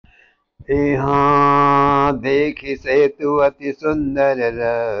यहाँ देखी सेतु अति सुंदर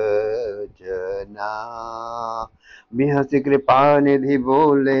रचना बिहसी कृपा निधि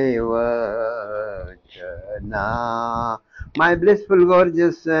बोले वचना. My blissful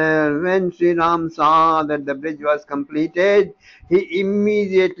gorgeous self, when Sri Ram saw that the bridge was completed, he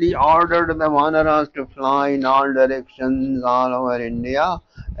immediately ordered the Vanaras to fly in all directions all over India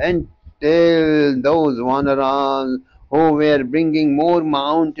and tell those Vanaras who were bringing more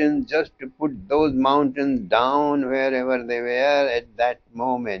mountains just to put those mountains down wherever they were at that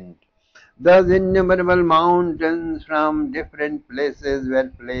moment. Thus innumerable mountains from different places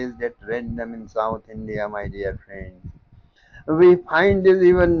were placed at random in South India, my dear friends. We find this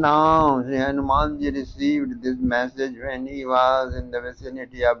even now. Sri Hanumanji received this message when he was in the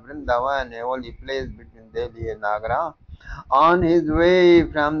vicinity of Vrindavan, a holy place between Delhi and Agra, on his way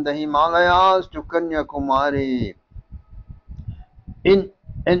from the Himalayas to Kanyakumari. In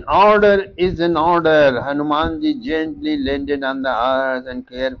an order is an order. Hanumanji gently landed on the earth and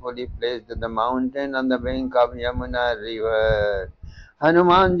carefully placed the mountain on the bank of Yamuna river.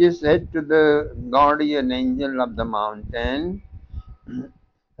 Hanumanji said to the guardian angel of the mountain,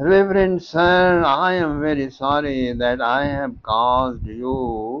 Reverend sir, I am very sorry that I have caused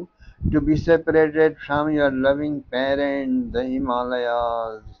you to be separated from your loving parent, the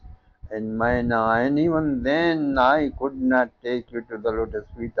Himalayas and Maina, and even then I could not take you to the lotus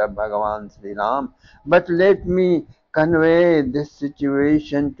feet of Bhagavan Sri Ram. But let me convey this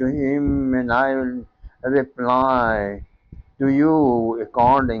situation to him and I will reply to you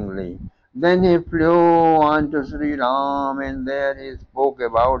accordingly. Then he flew on to Sri Ram and there he spoke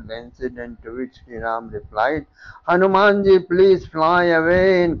about the incident to which Sri Ram replied, Hanumanji, please fly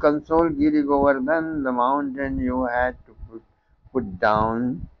away and console Giri Govardhan, the mountain you had to put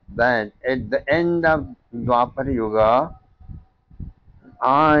down, that at the end of Dwapar Yuga,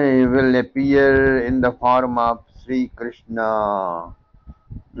 I will appear in the form of Sri Krishna.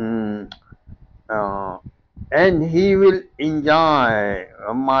 Mm, uh, and he will enjoy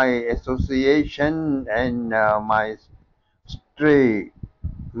my association and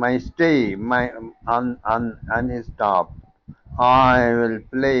stay, my on his top. I will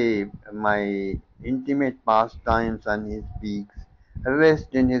play my intimate pastimes on his peaks,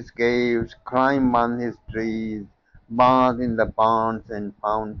 rest in his caves, climb on his trees, bath in the ponds and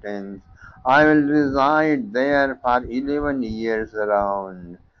fountains. I will reside there for 11 years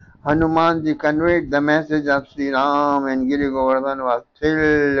around. Hanumanji conveyed the message of Sri Ram and Giri Govardhan was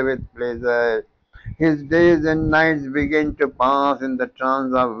filled with pleasure. His days and nights began to pass in the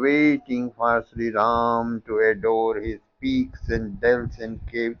trance of waiting for Sri Ram to adore his peaks and dells and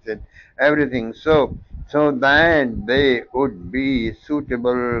caves and everything, so that they would be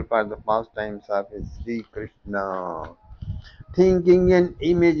suitable for the pastimes of his Sri Krishna. Thinking and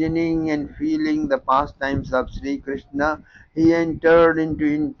imagining and feeling the pastimes of Sri Krishna, he entered into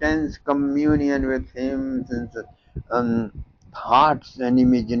intense communion with him since um, thoughts and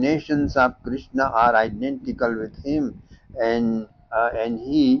imaginations of Krishna are identical with him and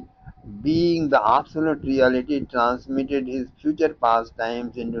he being the absolute reality transmitted his future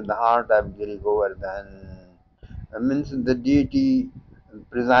pastimes into the heart of Giri Govardhan. Means the deity,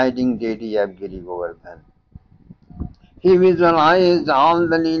 presiding deity of Giri Govardhan. He visualized all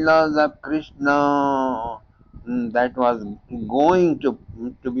the leelas of Krishna that was going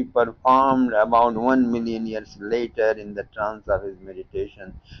to be performed about 1 million years later in the trance of his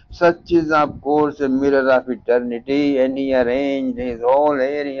meditation. Such is, of course, a mirror of eternity, and he arranged his whole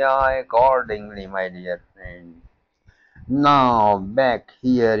area accordingly, my dear friend. Now back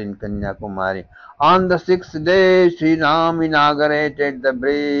here in Kanyakumari. On the sixth day, Sri Ram inaugurated the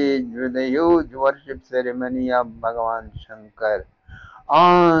bridge with a huge worship ceremony of Bhagavan Shankar.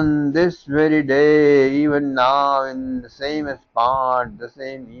 On this very day, even now, in the same spot, the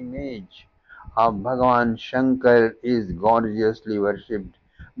same image of Bhagavan Shankar is gorgeously worshipped.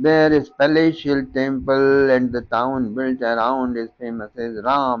 There is palatial temple and the town built around is famous as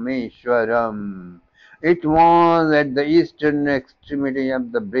Rameshwaram. It was at the eastern extremity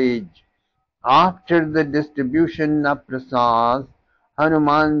of the bridge. After the distribution of prasad,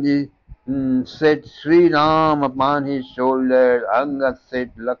 Hanumanji set Sri Ram upon his shoulder, Angad set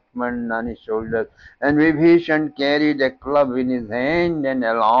Lakshman on his shoulder, and Vibhishan carried a club in his hand, and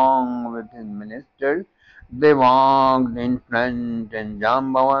along with his ministers, they walked in front, and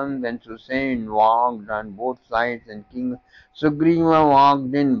Jambavan and Susain walked on both sides, and King Sugriva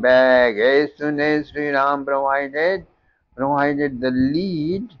walked in back. As soon as Sri Ram provided the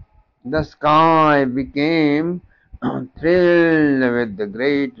lead, the sky became thrilled with the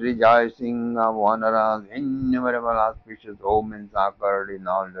great rejoicing of Wanderers, innumerable auspicious omens occurred in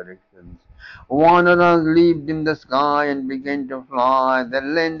all directions. Wanderers leaped in the sky and began to fly. They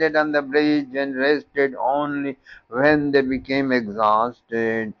landed on the bridge and rested only when they became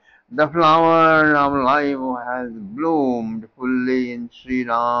exhausted. The flower of life has bloomed fully in Sri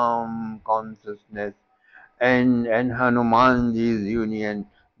Ram consciousness and Hanumanji's union.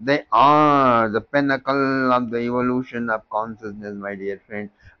 They are the pinnacle of the evolution of consciousness, my dear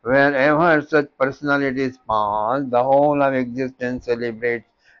friend. Wherever such personalities pass, the whole of existence celebrates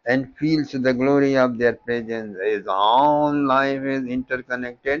and feels the glory of their presence. As all life is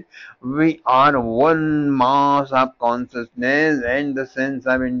interconnected, we are one mass of consciousness, and the sense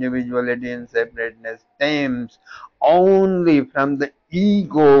of individuality and separateness stems only from the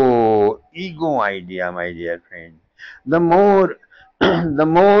ego idea, my dear friend. The more the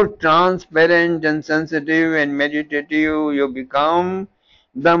more transparent and sensitive and meditative you become,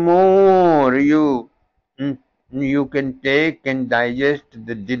 the more mm, you can take and digest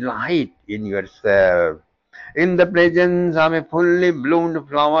the delight in yourself. In the presence of a fully bloomed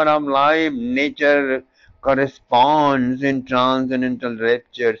flower of life, nature corresponds in transcendental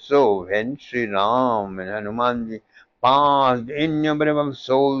rapture. So when Sri Ram and Hanumanji passed, innumerable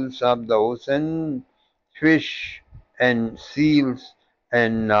souls of the ocean, fish and seals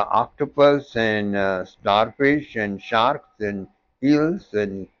and octopus and starfish and sharks and eels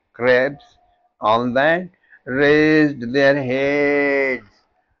and crabs, all that raised their heads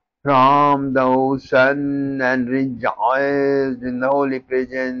from the ocean and rejoiced in the holy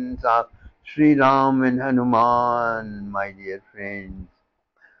presence of Sri Ram and Hanuman, my dear friends.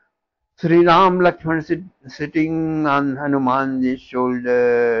 Sri Ram Lakshman sitting on Hanumanji's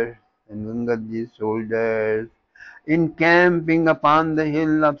shoulders and Gangaji's shoulders, encamping upon the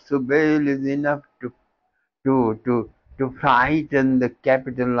hill of Subel is enough to, to, to frighten the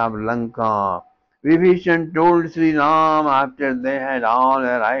capital of Lanka. Vibhishan told Sri Ram after they had all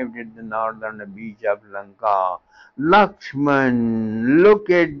arrived at the northern beach of Lanka, Lakshman, look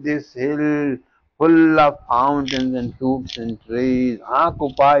at this hill full of fountains and fruits and trees.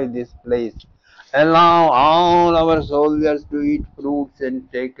 Occupy this place. Allow all our soldiers to eat fruits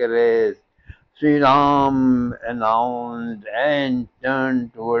and take a rest. Sri Ram announced and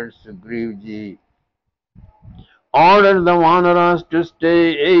turned towards Sugrivaji. Order the wanderers to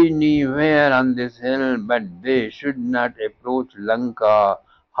stay anywhere on this hill, but they should not approach Lanka.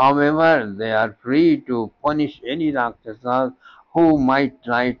 However, they are free to punish any Rakshasas who might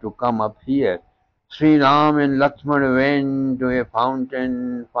try to come up here. Sri Ram and Lakshmana went to a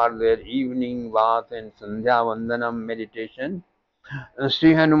fountain for their evening bath and Sandhya Vandanam meditation.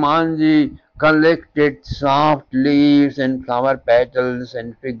 Sri Hanumanji collected soft leaves and flower petals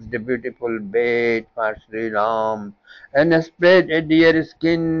and fixed a beautiful bed for Sri Ram and spread a deer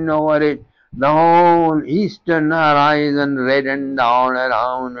skin over it. The whole eastern horizon reddened all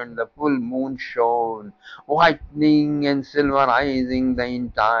around and the full moon shone, whitening and silverizing the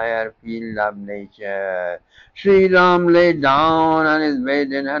entire field of nature. Sri Ram lay down on his bed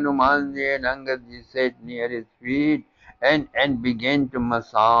and Hanumanji and Angadji sat near his feet and began to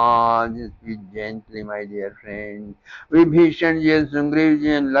massage his feet gently, my dear friend. Vibhishanji and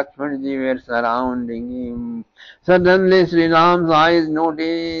Sugrivaji and Lakshmanji were surrounding him. Suddenly Sri Ram's eyes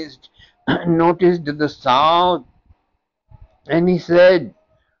noticed the south, and he said,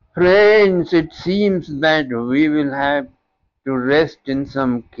 Friends, it seems that we will have to rest in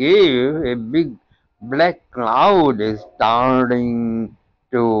some cave. A big black cloud is starting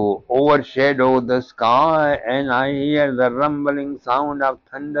to overshadow the sky, and I hear the rumbling sound of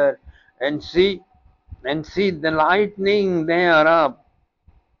thunder and see the lightning there up.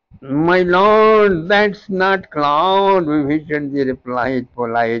 My lord, that's not cloud, Vibhishanji replied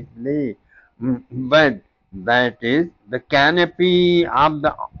politely, but that is the canopy of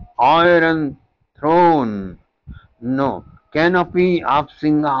the iron throne. No, canopy of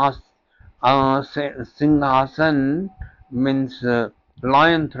Singhasan means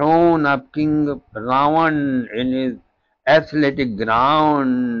lion throne of King Ravan in his athletic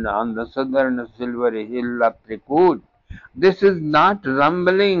ground on the southern silvery hill of Trikut. This is not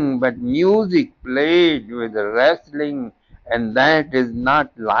rumbling but music played with wrestling, and that is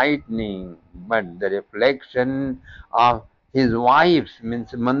not lightning but the reflection of his wife's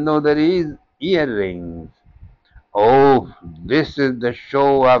means Mandodari's earrings. Oh, this is the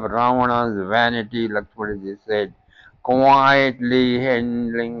show of Ravana's vanity, Lakshmanaji said, quietly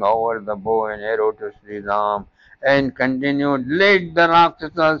handing over the bow and arrow to Sri Ram, and continued, Let the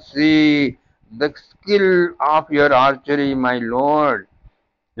Rakshasas see the skill of your archery, my lord.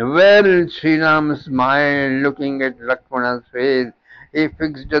 Well, Sri Ram smiled, looking at Lakshmana's face. He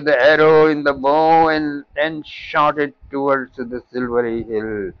fixed the arrow in the bow and shot it towards the silvery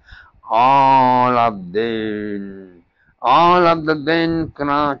hill. All of them, all of the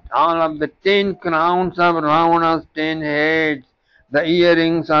 10 crowns of Ravana's 10 heads, the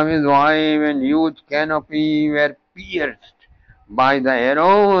earrings of his wife and huge canopy were pierced by the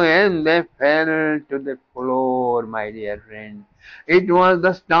arrow and they fell to the floor, my dear friend. It was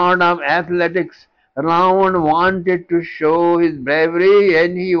the start of athletics. Ravan wanted to show his bravery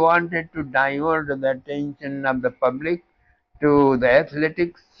and he wanted to divert the attention of the public to the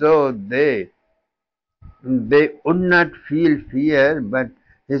athletics so they would not feel fear, but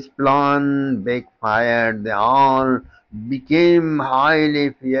his plan backfired. They all became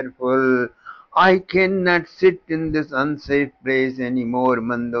highly fearful. I cannot sit in this unsafe place anymore.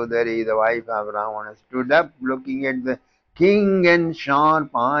 Mandodari, the wife of Ravana, stood up looking at the king and sharp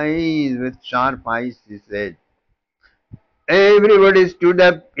eyes, she said. Everybody stood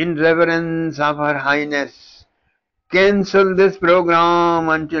up in reverence of her highness. Cancel this program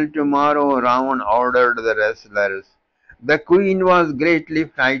until tomorrow, Ravan ordered the wrestlers. The queen was greatly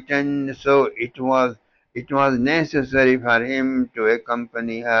frightened, so it was necessary for him to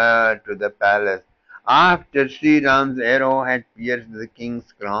accompany her to the palace. After Sri Ram's arrow had pierced the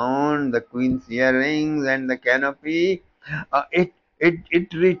king's crown, the queen's earrings, and the canopy,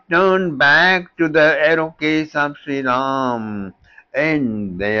 it returned back to the arrow case of Sri Ram.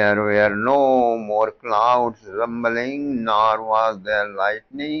 And there were no more clouds rumbling, nor was there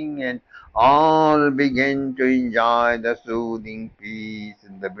lightning, and all began to enjoy the soothing peace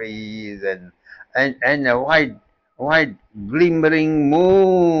in the breeze and a white glimmering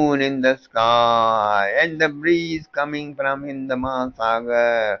moon in the sky, and the breeze coming from Hind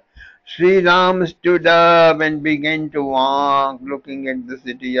Mahasagar. Sri Ram stood up and began to walk, looking at the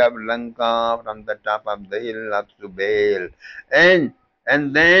city of Lanka from the top of the hill of Subel. And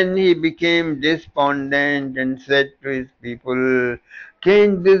and then he became despondent and said to his people,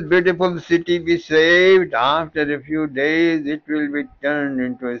 "Can't this beautiful city be saved? After a few days it will be turned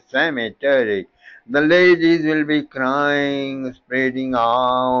into a cemetery. The ladies will be crying, spreading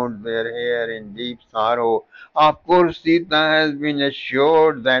out their hair in deep sorrow. Of course, Sita has been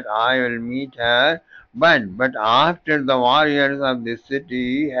assured that I will meet her, but after the warriors of the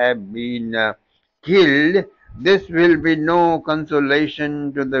city have been killed, this will be no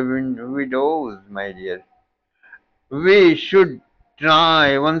consolation to the widows, my dear. We should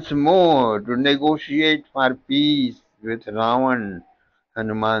try once more to negotiate for peace with Ravan,"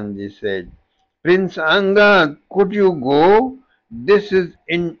 Hanumanji said. "Prince Anga, could you go? This is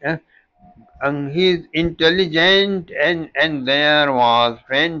he is intelligent and there was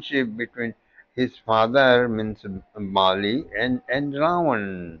friendship between his father means Bali and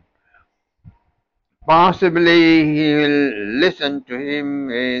Ravan. Possibly he will listen to him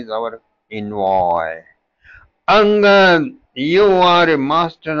as our envoy. Angad, you are a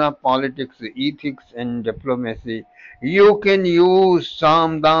master of politics, ethics, and diplomacy. You can use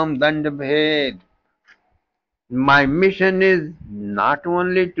Samdam Dandabhed. My mission is not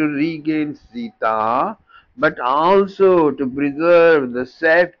only to regain Sita, but also to preserve the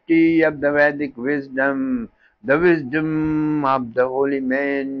safety of the Vedic wisdom, the wisdom of the holy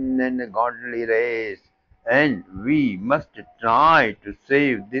men and the godly race. And we must try to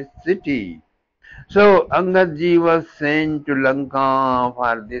save this city. So Angadji was sent to Lanka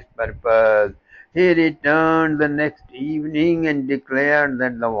for this purpose. He returned the next evening and declared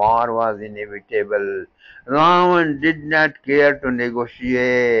that the war was inevitable. Ravan did not care to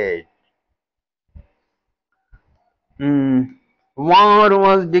negotiate. Mm. War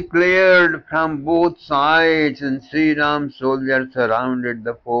was declared from both sides and Sri Ram's soldiers surrounded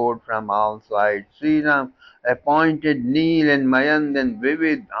the fort from all sides. Sri Ram appointed Neel and Mayand and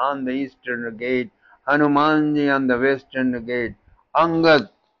Vivid on the eastern gate, Hanumanji on the western gate, Angad,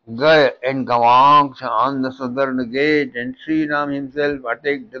 Gai and Gavaksh on the southern gate, and Sri Ram himself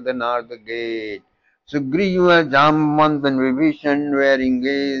attacked the north gate. Sugriva, Jamwant and Vibhishan were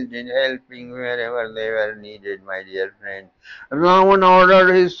engaged in helping wherever they were needed, my dear friend. Ravan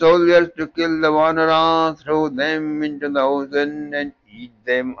ordered his soldiers to kill the Vanaras, throw them into the ocean, and eat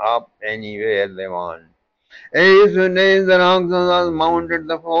them up anywhere they want. As soon as the Rakshasas mounted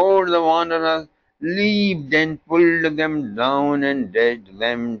the fort, the Vanaras leaped and pulled them down and dashed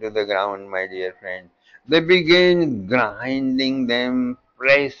them to the ground, my dear friend. They began grinding them,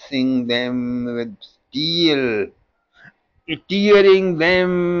 pressing them with steel, tearing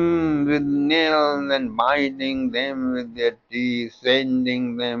them with nails and biting them with their teeth,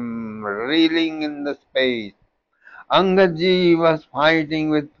 sending them reeling in the space. Angadji was fighting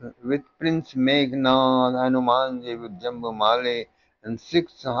with Prince Meghnad, Hanumanji with Jambumali, and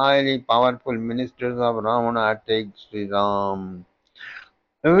six highly powerful ministers of Ravana attacked Sri Ram.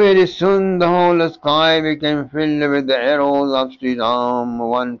 Very soon the whole sky became filled with the arrows of Sri Ram.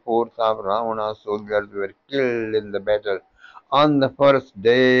 One-fourth of Ravana's soldiers were killed in the battle. On the first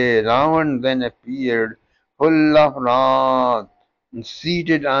day, Ravan then appeared, full of wrath,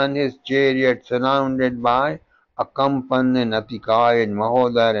 seated on his chariot, surrounded by Akampan and Atikai and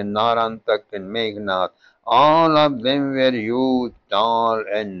Mahodar and Narantak and Meghnad. All of them were huge, tall,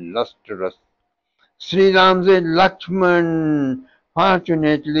 and lustrous. Sri Ram said, Lakshman,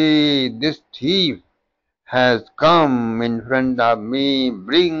 fortunately this thief has come in front of me.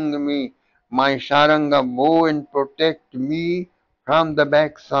 Bring me my Sharanga bow and protect me from the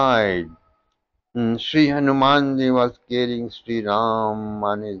backside. Sri Hanumanji was carrying Sri Ram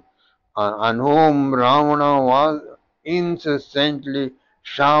on whom Ravana was incessantly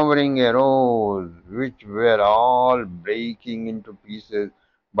showering arrows, which were all breaking into pieces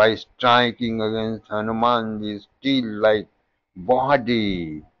by striking against Hanumanji's steel-like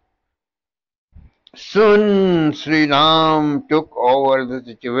body. Soon Sri Ram took over the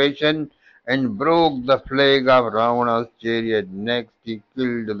situation and broke the flag of Ravana's chariot. Next he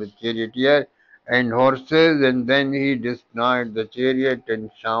killed the charioteer and horses, and then he destroyed the chariot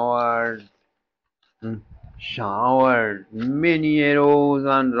and showered many arrows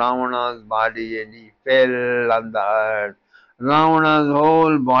on Ravana's body, and he fell on the earth. Ravana's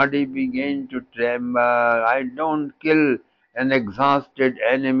whole body began to tremble. I don't kill an exhausted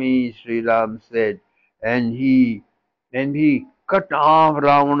enemy, Sri Ram said, and he cut off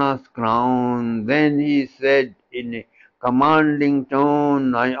Ravana's crown. Then he said in a commanding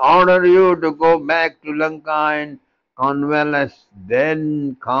tone, I order you to go back to Lanka and convalesce.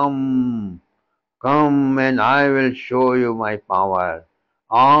 Then come and I will show you my power.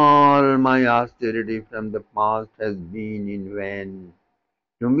 All my austerity from the past has been in vain.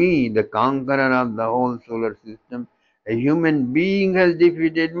 To me, the conqueror of the whole solar system, a human being has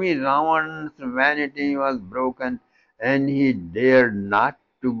defeated me. Ravan's vanity was broken and he dared not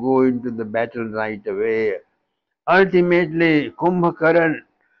to go into the battle right away. Ultimately, Kumbhakarna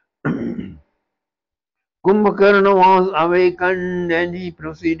was awakened and he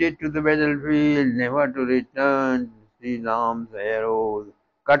proceeded to the battlefield, never to return. Sri Ram's arrows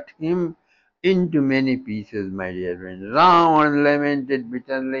cut him into many pieces, my dear friend. Ravan lamented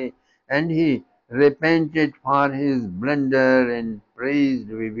bitterly and he repented for his blunder and praised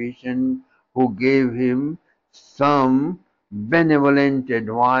Vibhishan, who gave him some benevolent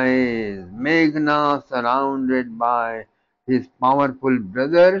advice. Meghna, surrounded by his powerful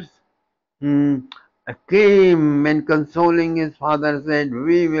brothers, Hmm, came and consoling his father said,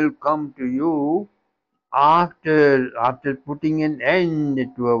 we will come to you after putting an end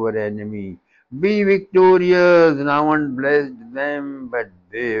to our enemy. Be victorious. Ravan blessed them, but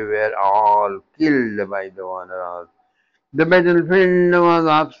they were all killed by the Vanaras. The battlefield was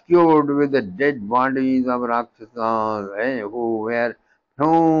obscured with the dead bodies of Rakshasas who were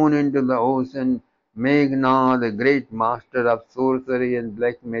thrown into the ocean. Meghna, the great master of sorcery and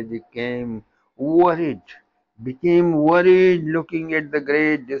black magic, worried, became worried looking at the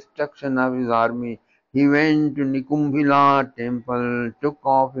great destruction of his army. He went to Nikumbhila temple, took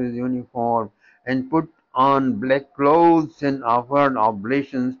off his uniform, and put on black clothes and offered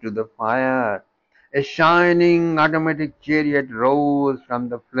oblations to the fire. A shining automatic chariot rose from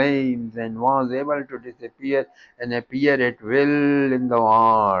the flames and was able to disappear and appear at will in the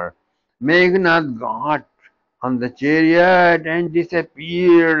war. Meghnad got on the chariot and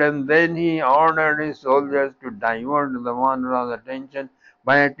disappeared, and then he ordered his soldiers to divert the Vanaras' attention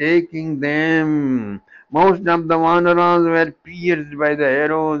by attacking them. Most of the Vanaras were pierced by the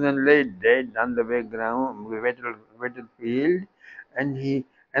arrows and lay dead on the battlefield, and he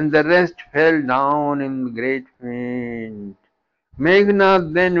and the rest fell down in great faint.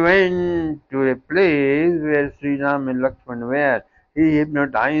 Meghnad then went to a place where Sri Ram and Lakshman were. He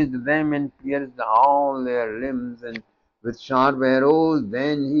hypnotized them and pierced all their limbs and with sharp arrows.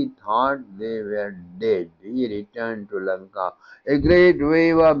 Then he thought they were dead. He returned to Lanka. A great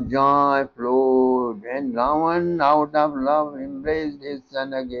wave of joy flowed, and Ravan, out of love, embraced his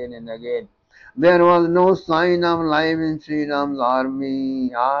son again and again. There was no sign of life in Sri Ram's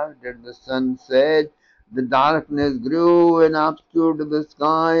army. After the sun set, the darkness grew and obscured the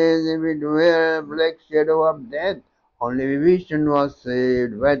sky as if it were a black shadow of death. Only Vibhishan was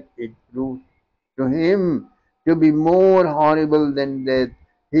saved, but it proved to him to be more horrible than death.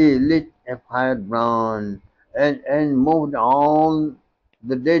 He lit a firebrand and moved all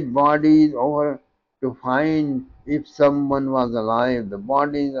the dead bodies over to find if someone was alive. The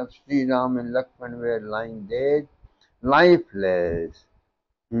bodies of Sri Ram and Lakshman were lying dead, lifeless.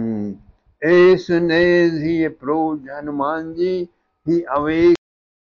 Hmm. As soon as he approached Hanumanji, he awaked.